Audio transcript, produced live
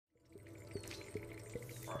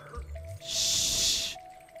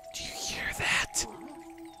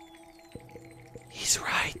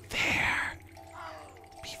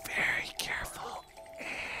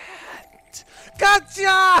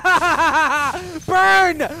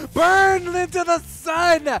Burn into the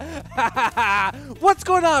sun! What's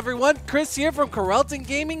going on, everyone? Chris here from Carlton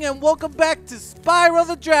Gaming, and welcome back to Spyro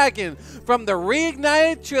the Dragon from the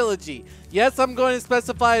Reignited Trilogy. Yes, I'm going to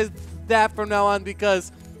specify that from now on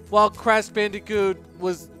because while Crash Bandicoot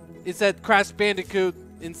it said Crash Bandicoot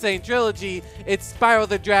Insane Trilogy, it's Spyro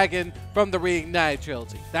the Dragon from the Reignited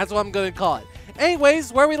Trilogy. That's what I'm going to call it.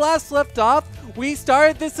 Anyways, where we last left off, we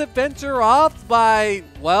started this adventure off by,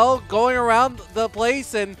 well, going around the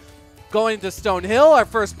place and going to Stone Hill, our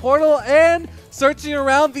first portal, and searching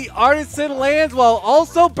around the Artisan Lands while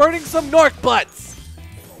also burning some Nork butts.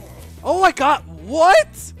 Oh my god,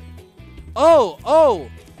 what? Oh,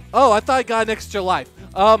 I thought I got an extra life.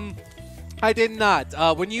 I did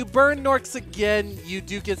not. When you burn Norks again, you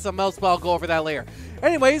do get something else, but I'll go over that later.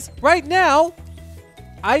 Anyways, right now,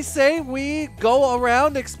 I say we go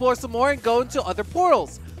around, explore some more, and go into other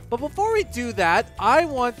portals. But before we do that, I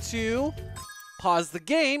want to pause the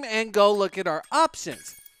game and go look at our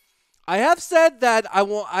options. I have said that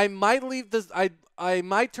I might leave this. I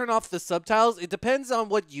might turn off the subtitles. It depends on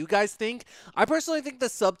what you guys think. I personally think the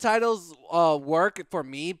subtitles work for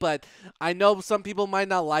me, but I know some people might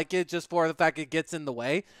not like it just for the fact it gets in the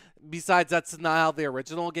way. Besides, that's not how the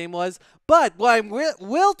original game was. But what I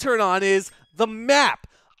will turn on is the map.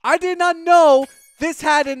 I did not know this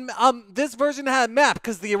version had a map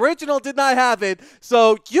because the original did not have it.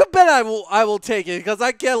 So you bet I will take it because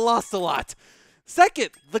I get lost a lot. Second,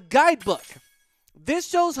 the guidebook. This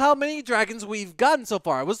shows how many dragons we've gotten so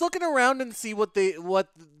far. I was looking around and see what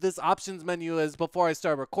this options menu is before I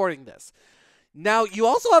started recording this. Now, you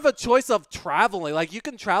also have a choice of traveling. Like, you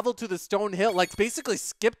can travel to the Stone Hill, like basically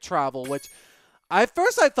skip travel, which at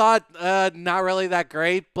first I thought not really that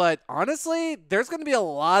great, but honestly, there's going to be a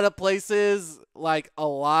lot of places, I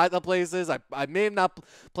may have not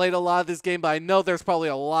played a lot of this game, but I know there's probably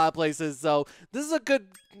a lot of places, so this is a good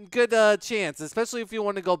chance, especially if you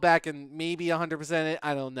want to go back and maybe 100% it.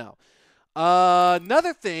 I don't know.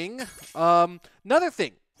 Another thing,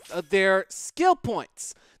 they're skill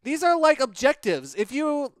points. These are like objectives. If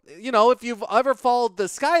you've ever followed the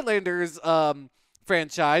Skylanders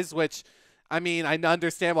franchise, which, I mean, I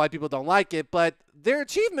understand why people don't like it, but their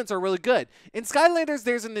achievements are really good. In Skylanders,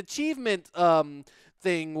 there's an achievement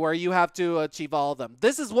thing where you have to achieve all of them.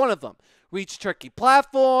 This is one of them. Reach tricky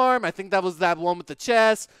platform. I think that was that one with the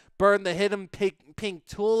chest. Burn the hidden pink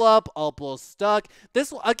tulip. All blow stuck.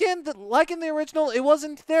 This, again, like in the original, it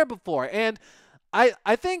wasn't there before. And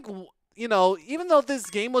I think, even though this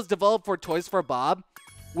game was developed for Toys for Bob,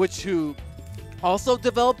 who also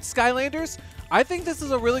developed Skylanders, I think this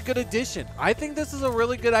is a really good addition. I think this is a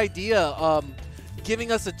really good idea,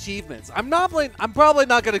 giving us achievements. I'm probably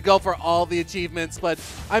not going to go for all the achievements, but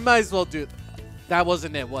I might as well do. That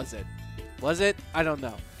wasn't it, was it? Was it? I don't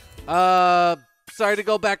know. Sorry to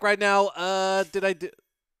go back right now. Did I do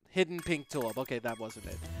hidden pink tulip? Okay, that wasn't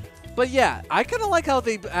it. But yeah, I kind of like how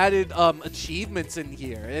they've added achievements in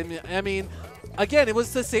here. I mean, again, it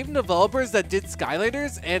was the same developers that did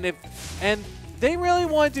Skylanders, and they really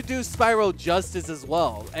wanted to do Spyro justice as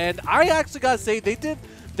well. And I actually gotta say,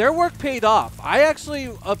 their work paid off. I actually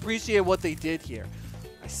appreciate what they did here.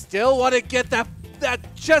 I still want to get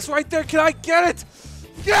that chest right there. Can I get it?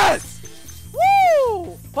 Yes!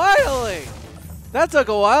 Woo! Finally! That took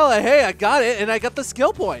a while. Hey, I got it, and I got the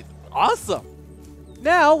skill point. Awesome.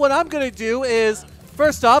 Now, what I'm going to do is,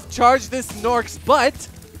 first off, charge this Nork's butt,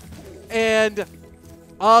 and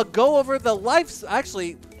go over the lives.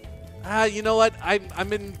 Actually, you know what? I've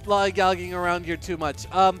been lollygagging around here too much.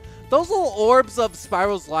 Those little orbs of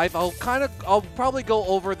Spyro's life, I'll probably go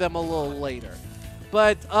over them a little later.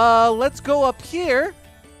 But let's go up here,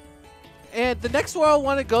 and the next one I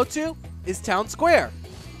want to go to is Town Square.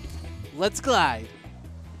 Let's glide.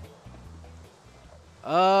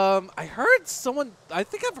 I heard someone. I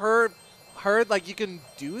think I've heard like you can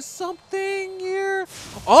do something here.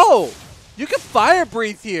 Oh, you can fire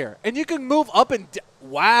breathe here, and you can move up and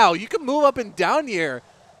wow, you can move up and down here.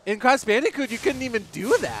 In Crash Bandicoot, you couldn't even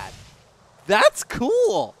do that. That's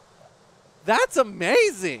cool. That's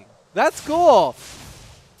amazing. That's cool.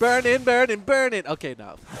 Burn in, burn in, burn in. Okay,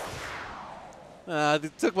 no. They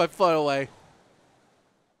took my fun away.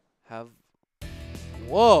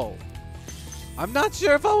 Whoa. I'm not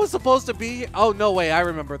sure if I was supposed to be. Oh, no way. I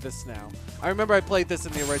remember this now. I remember I played this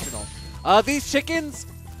in the original. These chickens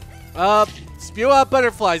spew out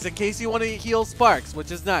butterflies in case you want to heal Sparks, which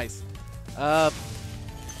is nice.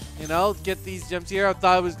 Get these gems here. I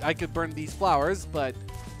thought I could burn these flowers, but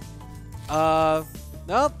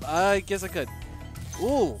nope, I guess I could.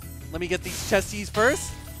 Ooh, let me get these chesties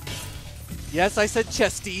first. Yes, I said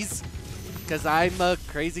chesties, because I'm a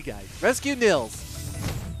crazy guy. Rescue Nils.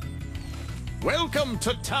 Welcome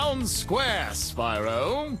to Town Square,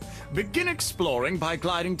 Spyro. Begin exploring by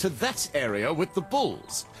gliding to that area with the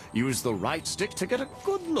bulls. Use the right stick to get a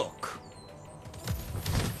good look.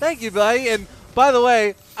 Thank you, buddy. And by the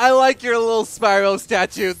way, I like your little Spyro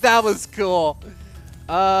statue. That was cool.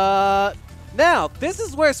 Now, this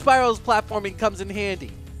is where Spyro's platforming comes in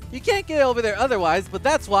handy. You can't get over there otherwise, but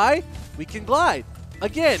that's why we can glide.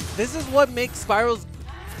 Again, this is what makes Spyro's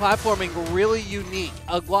platforming really unique.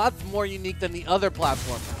 A lot more unique than the other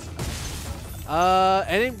platformers.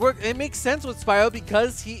 And it makes sense with Spyro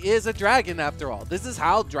because he is a dragon after all. This is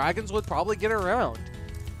how dragons would probably get around.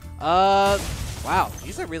 Wow,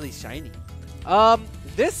 these are really shiny.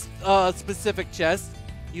 This specific chest,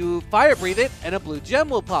 you fire breathe it and a blue gem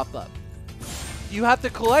will pop up. You have to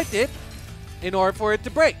collect it in order for it to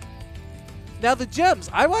break. Now the gems,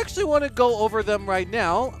 I actually want to go over them right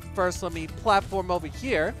now. First, let me platform over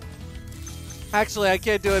here. Actually, I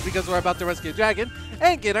can't do it because we're about to rescue a dragon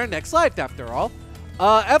and get our next life after all.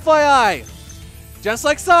 FYI, just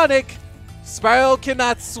like Sonic, Spyro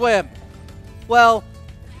cannot swim. Well,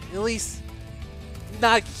 at least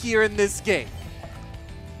not here in this game.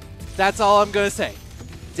 That's all I'm gonna say.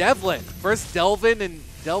 Devlin, first Delvin and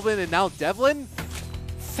now Devlin?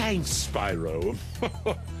 Thanks, Spyro.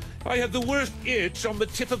 I have the worst itch on the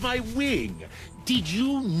tip of my wing. Did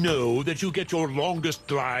you know that you get your longest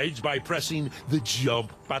glides by pressing the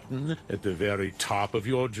jump button at the very top of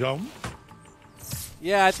your jump?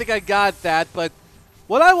 Yeah, I think I got that, but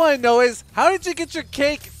what I want to know is, how did you get your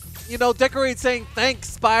cake, decorated saying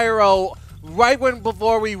thanks, Spyro, right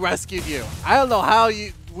before we rescued you? I don't know how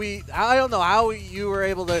you were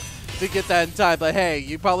able to get that in time, but hey,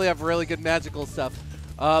 you probably have really good magical stuff.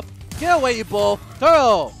 Get away, you bull.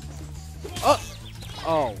 Throw.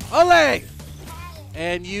 Oh, Olay!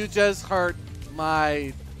 And you just hurt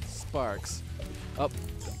my sparks. You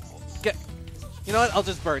know what? I'll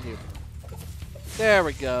just burn you. There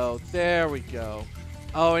we go. There we go.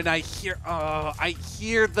 Oh, and I hear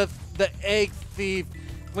the egg thief.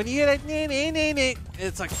 When you hear that,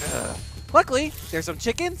 it's like, ugh. Luckily, there's some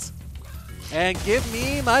chickens. And give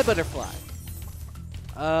me my butterfly.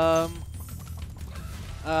 Got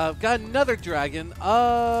another dragon.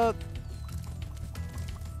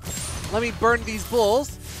 Let me burn these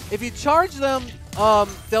bulls. If you charge them,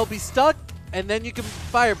 they'll be stuck, and then you can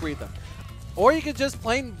fire breathe them. Or you can just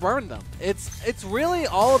plain burn them. It's really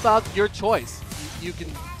all about your choice. You can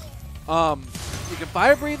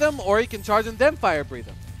fire breathe them, or you can charge them, then fire breathe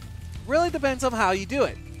them. Really depends on how you do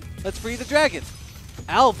it. Let's free the dragon.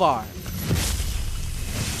 Alvar.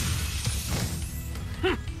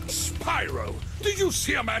 Spyro, did you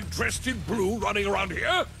see a man dressed in blue running around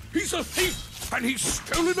here? He's a thief, and he's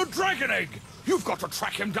stolen a dragon egg. You've got to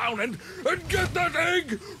track him down and get that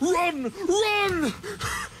egg. Run, run!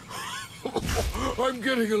 I'm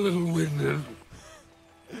getting a little winded.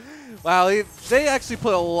 Wow, they actually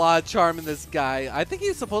put a lot of charm in this guy. I think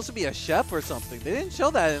he's supposed to be a chef or something. They didn't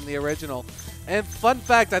show that in the original. And fun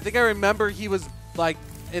fact, I think I remember he was, like,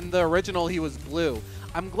 in the original he was blue.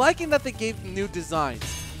 I'm liking that they gave new designs.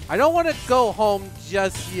 I don't want to go home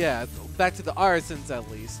just yet. Back to the Arsons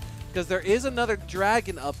at least. Because there is another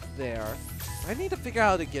dragon up there. I need to figure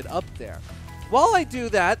out how to get up there. While I do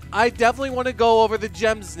that, I definitely want to go over the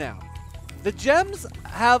gems now. The gems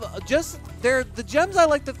have the gems I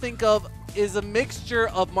like to think of is a mixture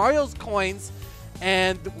of Mario's coins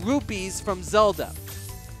and rupees from Zelda.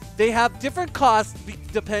 They have different costs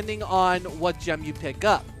depending on what gem you pick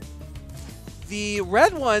up. The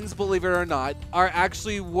red ones, believe it or not, are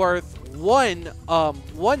actually worth one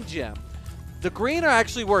gem. The green are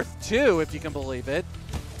actually worth 2, if you can believe it.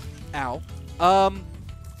 Ow.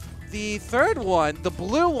 The third one, the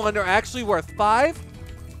blue one, are actually worth 5.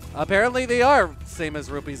 Apparently they are same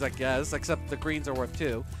as rupees, I guess, except the greens are worth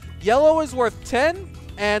 2. Yellow is worth 10,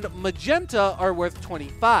 and magenta are worth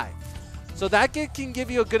 25. So that can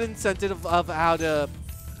give you a good incentive of how to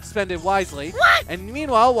spend it wisely. What? And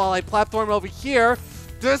meanwhile, while I platform over here,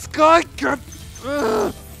 this guy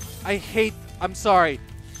I'm sorry.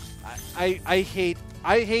 I hate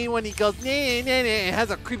when he goes, nah, nah, nah, it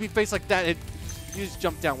has a creepy face like that. You just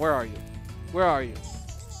jump down. Where are you? Where are you?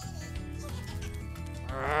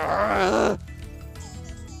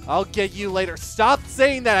 I'll get you later. Stop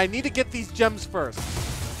saying that. I need to get these gems first.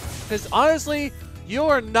 Because honestly, you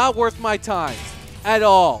are not worth my time at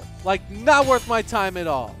all. Like, not worth my time at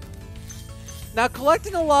all. Now,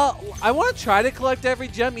 collecting a lot, I want to try to collect every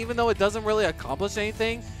gem, even though it doesn't really accomplish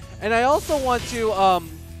anything. And I also want to,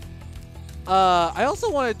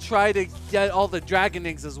 try to get all the dragon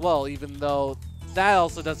eggs as well, even though that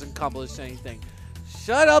also doesn't accomplish anything.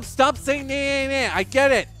 Shut up! Stop saying nah, nah, nah. I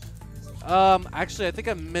get it. Actually, I think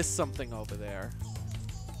I missed something over there.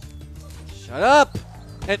 Shut up!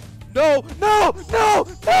 And no! No! No!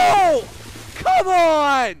 No! Come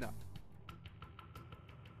on!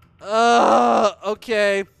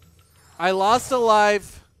 Okay. I lost a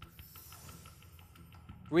life.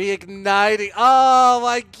 Reigniting. Oh,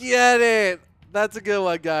 I get it. That's a good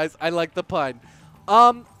one, guys. I like the pun.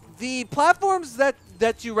 The platforms that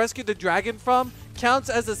you rescued the dragon from counts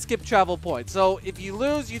as a skip travel point. So if you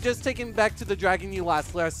lose, you just take him back to the dragon you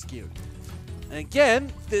last rescued. And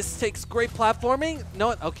again, this takes great platforming.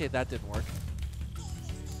 No, okay, that didn't work.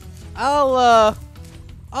 I'll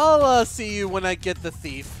see you when I get the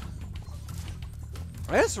thief.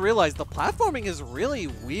 I just realized the platforming is really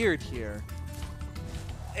weird here.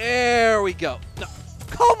 There we go. No,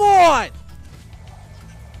 come on!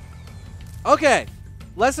 Okay,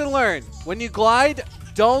 lesson learned. When you glide,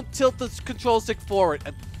 don't tilt the control stick forward.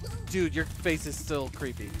 Dude, your face is still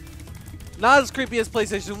creepy. Not as creepy as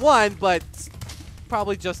PlayStation 1, but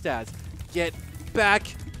probably just as. Get back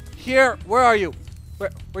here. Where are you?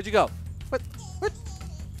 Where'd you go? Where'd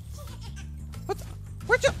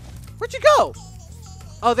you go?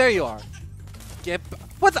 Oh, there you are.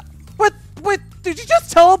 What? Did you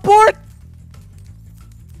just teleport?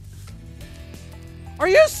 Are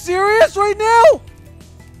you serious right now?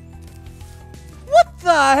 What the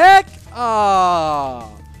heck? Ah,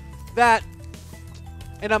 that.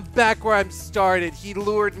 And I'm back where I started. He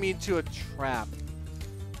lured me into a trap.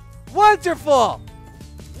 Wonderful!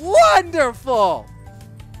 Wonderful!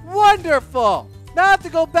 Wonderful! Now I have to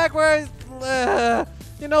go back where I...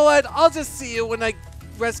 you know what? I'll just see you when I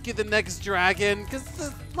rescue the next dragon.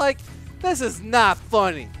 Because, like, this is not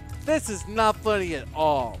funny. This is not funny at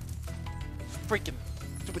all. Freaking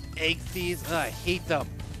stupid egg thieves. I hate them.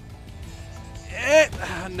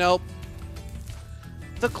 Nope.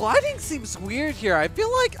 The gliding seems weird here. I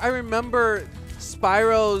feel like I remember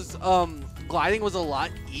Spyro's gliding was a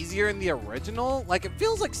lot easier in the original. Like, it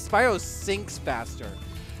feels like Spyro sinks faster.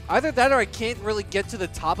 Either that or I can't really get to the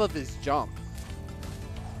top of his jump.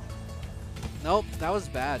 Nope, that was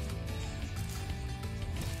bad.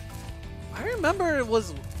 I remember it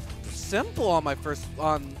was simple on my first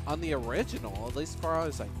on the original, at least as far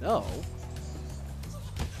as I know.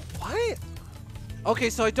 Why? Okay,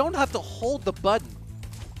 so I don't have to hold the button.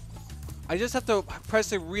 I just have to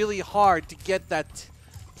press it really hard to get that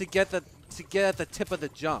to get at the tip of the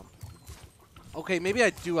jump. Okay, maybe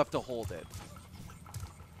I do have to hold it.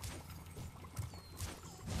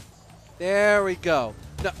 There we go.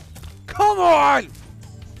 No, come on!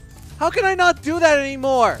 How can I not do that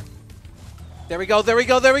anymore? There we go, there we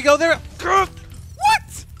go, there we go, there.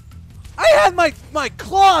 What? I had my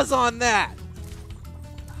claws on that.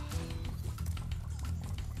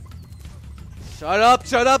 Shut up,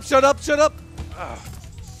 shut up, shut up, shut up.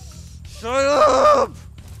 Shut up.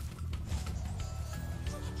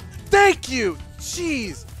 Thank you.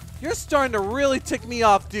 Jeez. You're starting to really tick me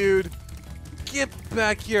off, dude. Get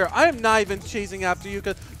back here. I am not even chasing after you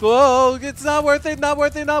because, oh, it's not worth it, not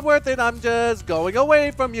worth it, not worth it. I'm just going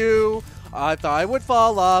away from you. I thought I would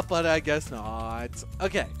fall off, but I guess not.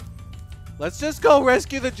 Okay. Let's just go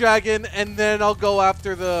rescue the dragon, and then I'll go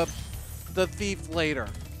after the thief later.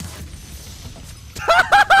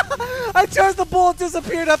 I charged the bull,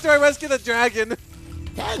 disappeared after I rescued the dragon.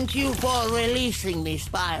 Thank you for releasing me,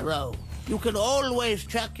 Spyro. You can always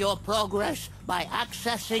check your progress by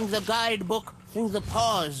accessing the guidebook through the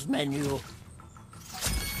pause menu.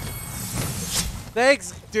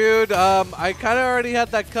 Thanks, dude. I kind of already had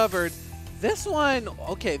that covered. This one,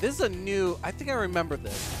 okay, this is a new, I think I remember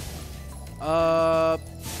this. I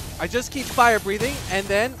just keep fire breathing, and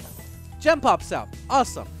then gem pops out.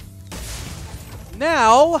 Awesome.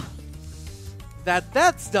 Now that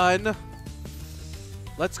that's done,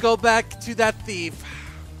 let's go back to that thief.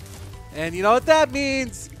 And you know what that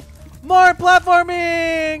means? More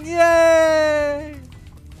platforming! Yay!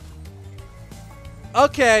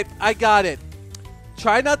 Okay, I got it.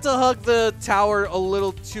 Try not to hug the tower a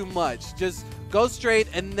little too much. Just go straight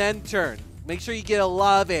and then turn. Make sure you get a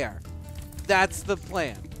lot of air. That's the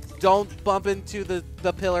plan. Don't bump into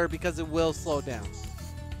the pillar because it will slow down.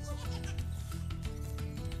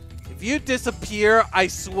 If you disappear, I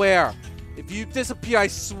swear. If you disappear, I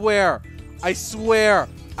swear. I swear.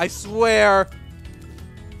 I swear.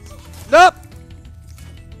 Nope.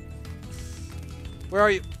 Where are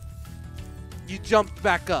you? You jumped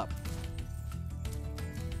back up.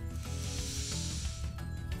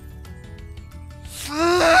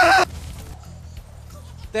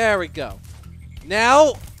 There we go.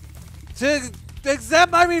 Now, to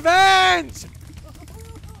accept my revenge!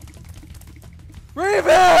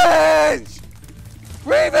 Revenge!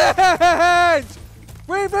 Revenge!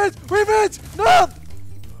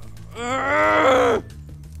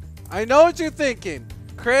 I know what you're thinking.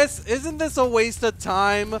 Chris, isn't this a waste of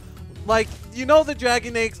time? Like, you know the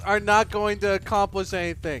dragon eggs are not going to accomplish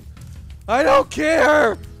anything. I don't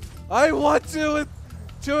care! I want to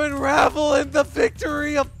unravel in the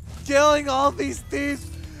victory of killing all these thieves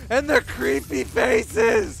and their creepy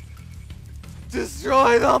faces!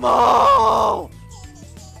 Destroy them all!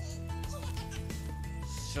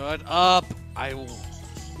 Shut up!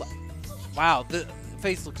 Wow, the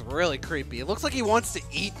face looks really creepy. It looks like he wants to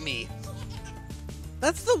eat me.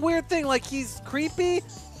 That's the weird thing, like he's creepy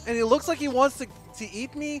and he looks like he wants to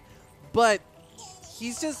eat me, but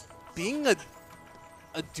he's just being a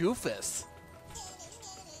doofus.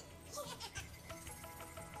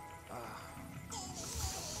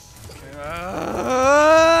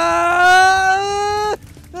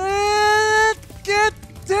 Get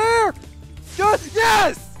there!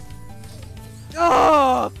 Yes!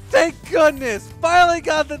 Oh, thank goodness! Finally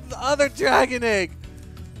got the other dragon egg.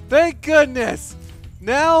 Thank goodness.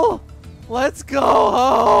 Now, let's go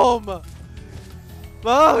home.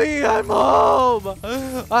 Mommy, I'm home.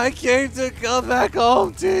 I came to come back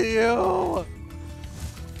home to you.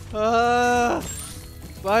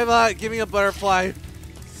 Bye-bye. Give me a butterfly.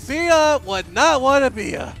 See ya. Would not want to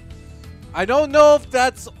be ya. I don't know if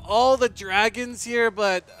that's all the dragons here,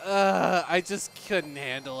 but I just couldn't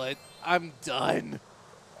handle it. I'm done.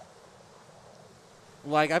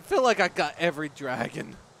 Like, I feel like I got every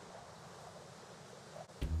dragon.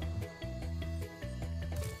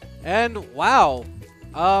 And wow.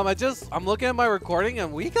 I'm looking at my recording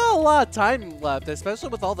and we got a lot of time left, especially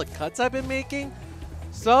with all the cuts I've been making.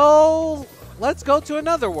 So let's go to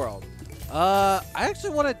another world. I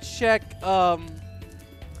actually want to check how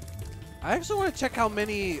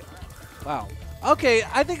many. Wow. Okay,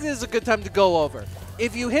 I think this is a good time to go over.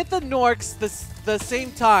 If you hit the Norks the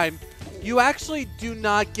same time, you actually do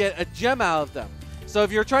not get a gem out of them. So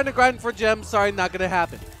if you're trying to grind for gems, sorry, not gonna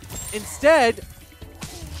happen. Instead,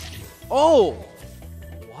 oh,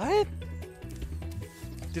 what?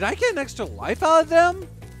 Did I get an extra life out of them?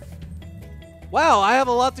 Wow, I have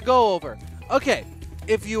a lot to go over. Okay,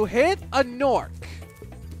 if you hit a Nork,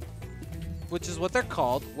 which is what they're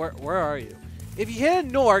called, where are you? If you hit a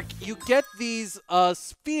Nork, you get these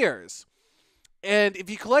spheres. And if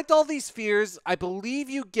you collect all these spheres, I believe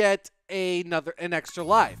you get an extra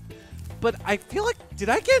life. But I feel like, did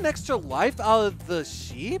I get an extra life out of the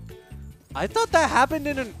sheep? I thought that happened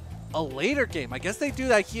in a later game. I guess they do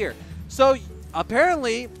that here. So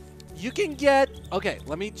apparently you can get, okay,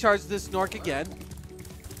 let me charge this Nork again.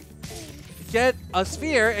 Get a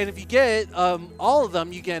sphere, and if you get all of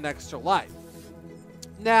them, you get an extra life.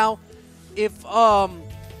 Now, it's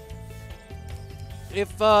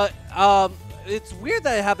weird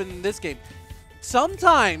that it happened in this game.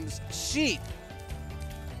 Sometimes sheep,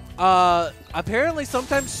 apparently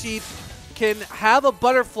sometimes sheep can have a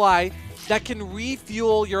butterfly that can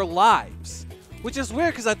refuel your lives, which is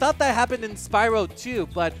weird because I thought that happened in Spyro too,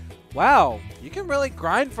 but wow, you can really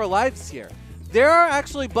grind for lives here. There are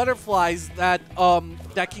actually butterflies that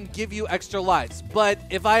can give you extra lives, but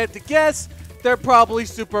if I had to guess, they're probably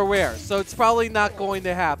super rare, so it's probably not going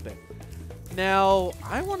to happen. Now,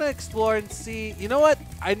 I want to explore and see, you know what?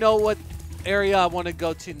 I know what area I want to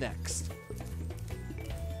go to next.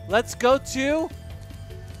 Let's go to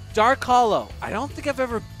Dark Hollow. I don't think I've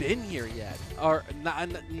ever been here yet, or not,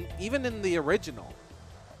 even in the original.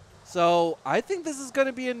 So I think this is going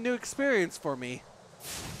to be a new experience for me.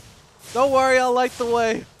 Don't worry, I'll light the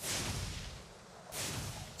way.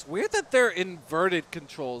 It's weird that they're inverted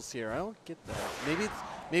controls here. I don't get that.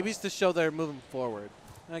 Maybe it's to show they're moving forward.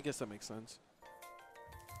 I guess that makes sense.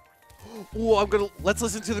 Ooh, let's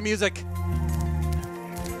listen to the music.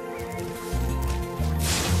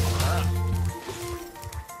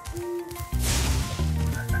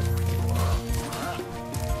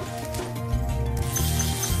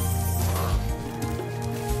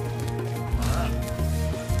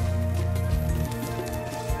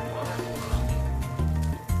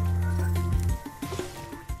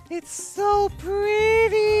 It's so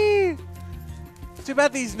pretty. Too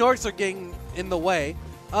bad these Norks are getting in the way.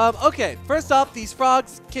 Okay, first off, these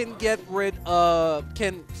frogs can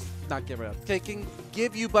they can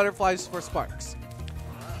give you butterflies for sparks.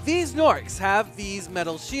 These Norks have these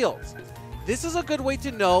metal shields. This is a good way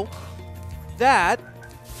to know that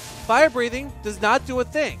fire breathing does not do a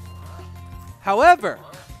thing. However,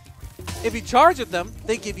 if you charge at them,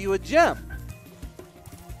 they give you a gem.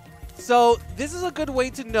 So this is a good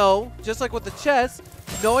way to know, just like with the chest,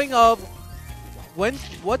 knowing of when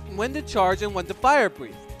to charge and when to fire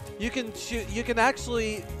breathe. You can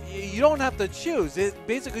actually, you don't have to choose. It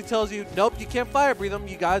basically tells you, nope, you can't fire breathe them,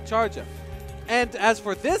 you gotta charge them. And as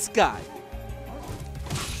for this guy,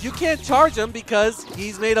 you can't charge him because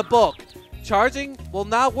he's made of bulk. Charging will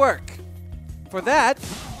not work. For that,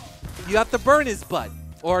 you have to burn his butt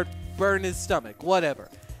or burn his stomach, whatever.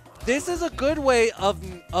 This is a good way of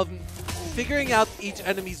figuring out each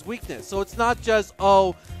enemy's weakness. So it's not just,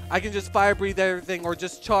 oh, I can just fire breathe everything or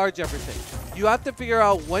just charge everything. You have to figure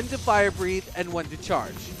out when to fire breathe and when to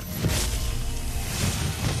charge.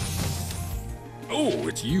 Oh,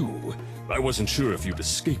 it's you. I wasn't sure if you'd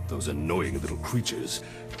escaped those annoying little creatures.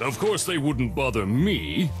 Of course they wouldn't bother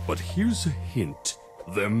me, but here's a hint.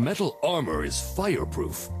 Their metal armor is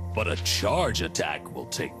fireproof, but a charge attack will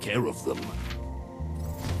take care of them.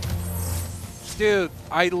 Dude,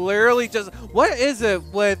 I literally just... What is it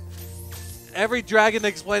with every dragon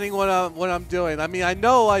explaining what I'm doing? I mean, I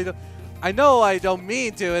know I don't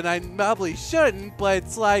mean to, and I probably shouldn't, but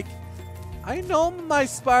it's like, I know my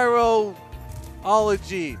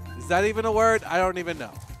Spyro-ology. Is that even a word? I don't even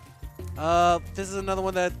know. This is another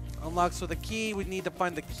one that unlocks with a key. We need to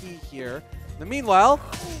find the key here. In the meanwhile,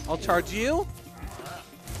 I'll charge you,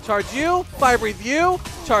 fire breathe you,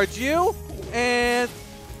 charge you, and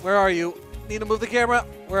where are you? Need to move the camera.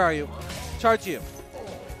 Where are you? Charge you.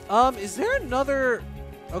 Is there another?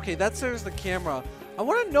 Okay, there's the camera. I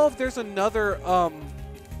want to know if there's another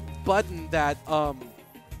button that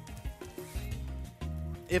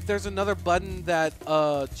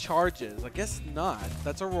charges. I guess not.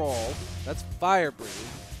 That's a roll. That's fire breathe.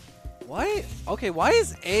 Why? Okay, why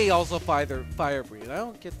is A also fire breathe? I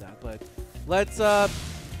don't get that, but let's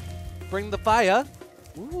bring the fire.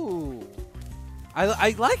 Ooh.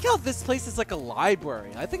 I like how this place is like a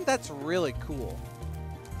library. I think that's really cool.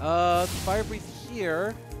 Fire breathe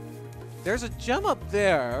here. There's a gem up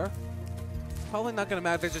there. Probably not gonna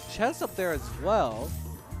matter. There's a chest up there as well.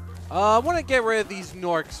 I want to get rid of these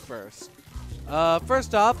Norks first.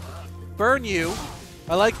 First off, burn you.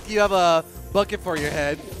 I like you have a bucket for your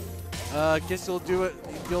head. Guess you'll do it.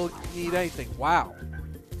 You'll need anything. Wow,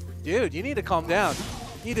 dude, you need to calm down.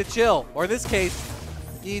 You need to chill, or in this case,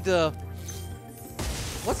 you need to.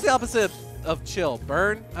 What's the opposite of chill?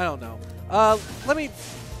 Burn? I don't know. Let me.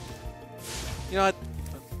 You know what?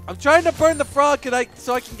 I'm trying to burn the frog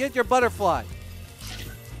so I can get your butterfly.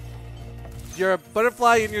 You're a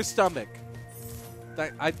butterfly in your stomach.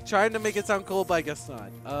 I'm trying to make it sound cool, but I guess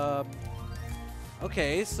not.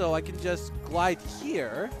 Okay, so I can just glide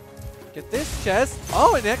here. Get this chest.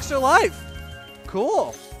 Oh, an extra life.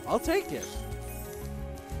 Cool. I'll take it.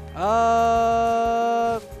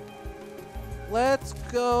 Let's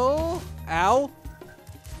go. Ow.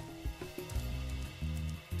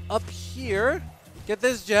 Up here. Get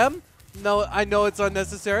this gem. No, I know it's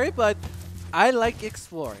unnecessary, but I like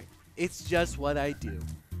exploring. It's just what I do.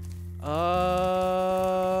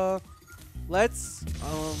 Let's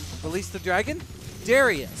release the dragon.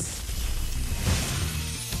 Darius.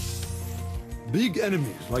 Big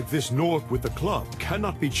enemies like this Nork with the club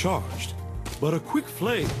cannot be charged, but a quick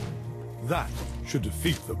flame, that should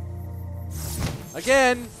defeat them.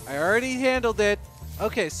 Again, I already handled it.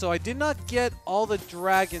 Okay, so I did not get all the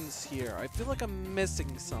dragons here. I feel like I'm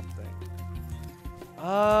missing something.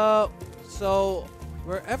 So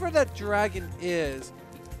wherever that dragon is,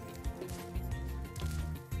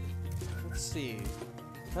 let's see.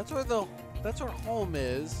 That's where home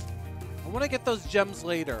is. I want to get those gems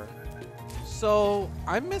later. So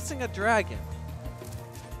I'm missing a dragon,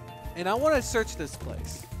 and I want to search this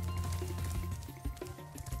place.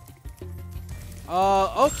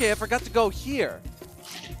 Okay, I forgot to go here.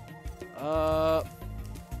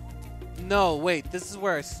 No, wait, this is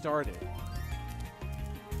where I started.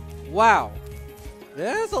 Wow.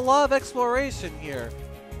 There's a lot of exploration here.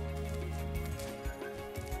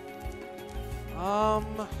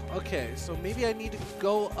 Okay, so maybe I need to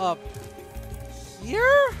go up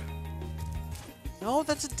here? No,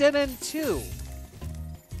 that's a dead end too.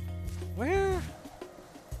 Where?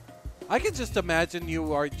 I can just imagine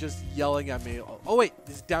you are just yelling at me. Oh wait,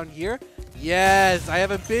 this is down here? Yes, I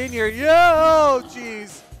haven't been here. Yo,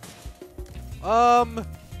 jeez.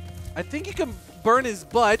 I think you can burn his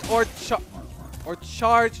butt or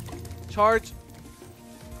charge.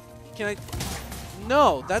 Can I?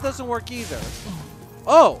 No, that doesn't work either.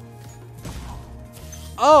 Oh.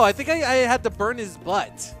 Oh, I think I had to burn his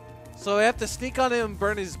butt. So I have to sneak on him and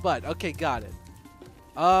burn his butt. Okay, got it.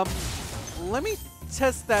 Let me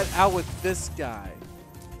test that out with this guy.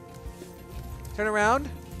 Turn around.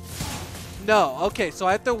 No. Okay, so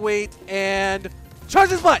I have to wait and charge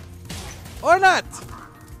his butt. Or not.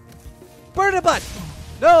 Burn the butt.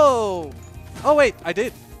 No. Oh, wait. I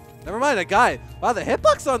did. Never mind. I got it. Wow, the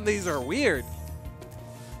hitbox on these are weird.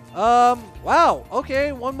 Wow.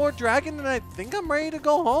 Okay, one more dragon, and I think I'm ready to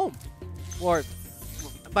go home. Or,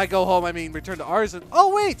 by go home, I mean return to Artisan.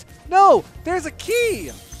 Oh, wait! No! There's a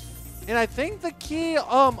key! And I think the key,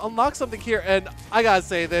 unlocks something here, and I gotta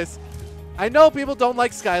say this. I know people don't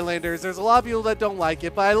like Skylanders. There's a lot of people that don't like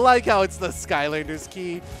it, but I like how it's the Skylanders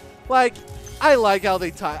key. Like, I like how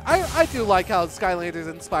they tie. I do like how Skylanders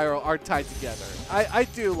and Spyro are tied together. I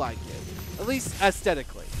do like it, at least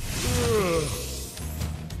aesthetically.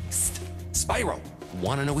 Spyro,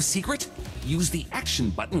 wanna know a secret? Use the action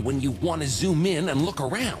button when you wanna zoom in and look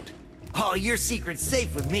around. Oh, your secret's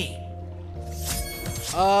safe with me.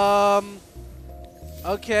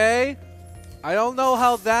 Okay. I don't know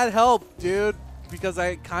how that helped, dude, because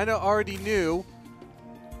I kind of already knew.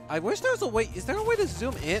 I wish there was a way. Is there a way to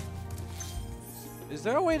zoom in? Is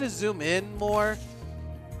there a way to zoom in more?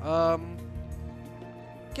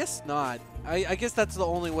 Guess not. I guess that's the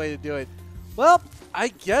only way to do it. Well, I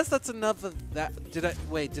guess that's enough of that.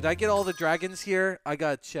 Did I get all the dragons here? I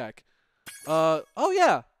gotta check. Oh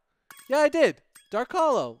yeah. Yeah, I did. Dark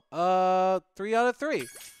Hollow. 3 out of 3.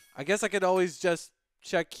 I guess I could always just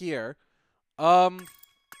check here. While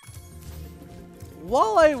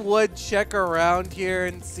I would check around here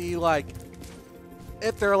and see, like,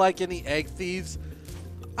 if there are, like, any egg thieves,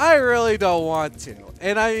 I really don't want to.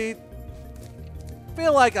 And I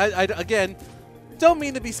feel like, I again, don't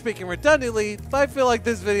mean to be speaking redundantly, but I feel like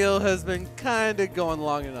this video has been kind of going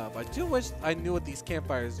long enough. I do wish I knew what these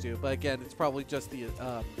campfires do, but again, it's probably just the,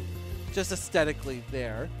 just aesthetically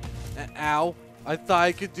there. Ow. I thought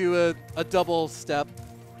I could do a double step.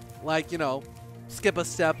 Like, you know, skip a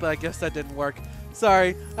step, but I guess that didn't work.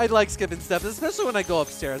 Sorry, I like skipping steps, especially when I go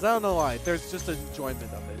upstairs. I don't know why. There's just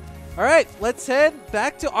enjoyment of it. All right, let's head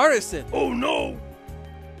back to Artisan. Oh no!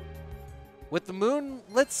 With the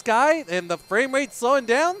moonlit sky and the frame rate slowing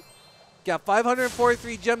down, got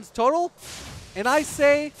 543 gems total. And I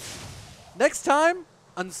say, next time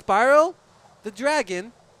on Spyro the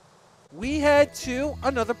Dragon, we head to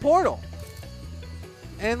another portal.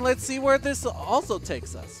 And let's see where this also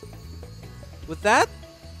takes us. With that,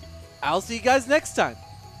 I'll see you guys next time.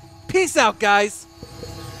 Peace out, guys.